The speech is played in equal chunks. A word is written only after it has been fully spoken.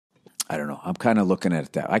I don't know. I'm kind of looking at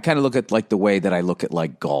it that. I kind of look at like the way that I look at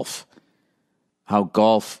like golf. How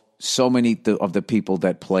golf, so many of the people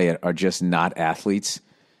that play it are just not athletes.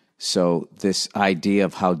 So this idea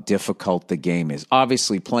of how difficult the game is,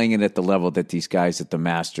 obviously playing it at the level that these guys at the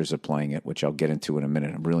Masters are playing it, which I'll get into in a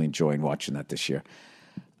minute. I'm really enjoying watching that this year.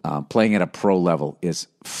 Playing at a pro level is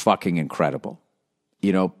fucking incredible.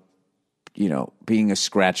 You know, being a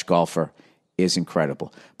scratch golfer is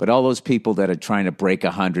incredible. But all those people that are trying to break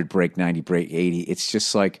 100, break 90, break 80, it's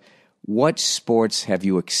just like, what sports have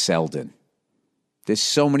you excelled in? There's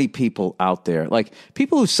so many people out there. Like,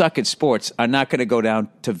 people who suck at sports are not going to go down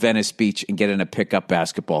to Venice Beach and get in a pickup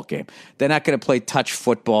basketball game. They're not going to play touch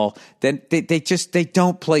football. Then they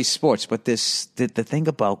don't play sports. But the thing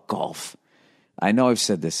about golf, I know I've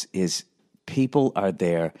said this, is people are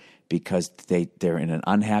there because they're in an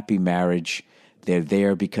unhappy marriage. They're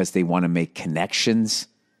there because they want to make connections,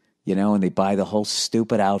 and they buy the whole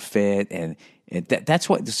stupid outfit. And that's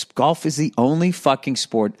what golf is, the only fucking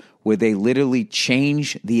sport where they literally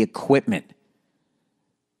change the equipment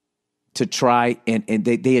to try and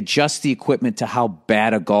they adjust the equipment to how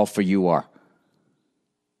bad a golfer you are.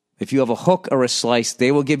 If you have a hook or a slice,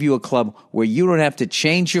 they will give you a club where you don't have to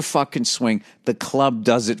change your fucking swing. The club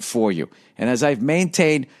does it for you. And as I've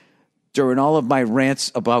maintained during all of my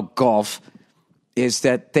rants about golf, is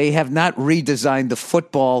that they have not redesigned the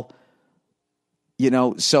football,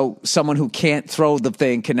 so someone who can't throw the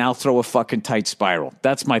thing can now throw a fucking tight spiral.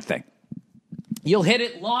 That's my thing. You'll hit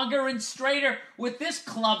it longer and straighter with this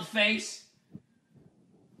club face.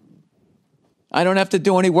 I don't have to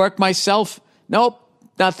do any work myself. Nope,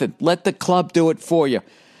 nothing. Let the club do it for you.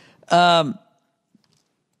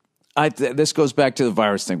 This goes back to the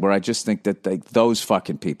virus thing, where I just think that those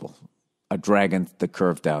fucking people are dragging the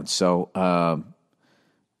curve down. So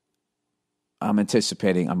I'm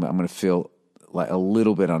anticipating I'm going to feel like a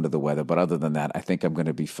little bit under the weather, but other than that, I think I'm going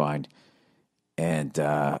to be fine. And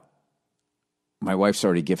my wife's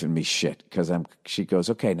already given me shit because she goes,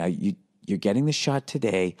 okay, now you're getting the shot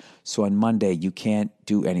today, so on Monday you can't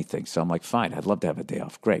do anything. So I'm like, fine, I'd love to have a day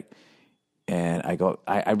off, great. And I go,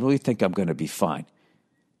 I really think I'm going to be fine.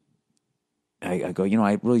 I go,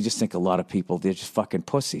 I really just think a lot of people, they're just fucking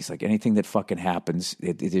pussies. Like, anything that fucking happens,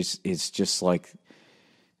 it's just like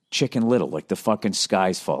Chicken Little, like the fucking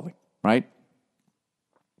sky's falling, right?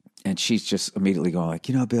 And she's just immediately going like,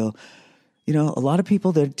 Bill, a lot of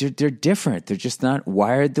people, they're different. They're just not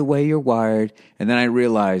wired the way you're wired. And then I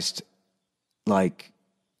realized, like,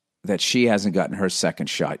 that she hasn't gotten her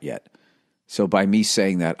second shot yet. So by me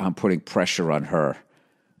saying that, I'm putting pressure on her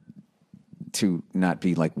to not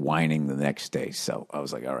be like whining the next day. So I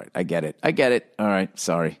was like, all right, I get it. All right,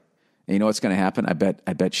 sorry. And you know what's going to happen? I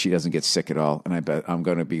bet she doesn't get sick at all. And I bet I'm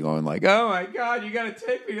going to be going like, oh my God, you got to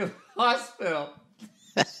take me to the hospital.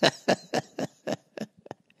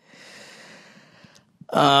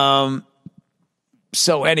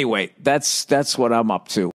 So anyway, that's what I'm up to.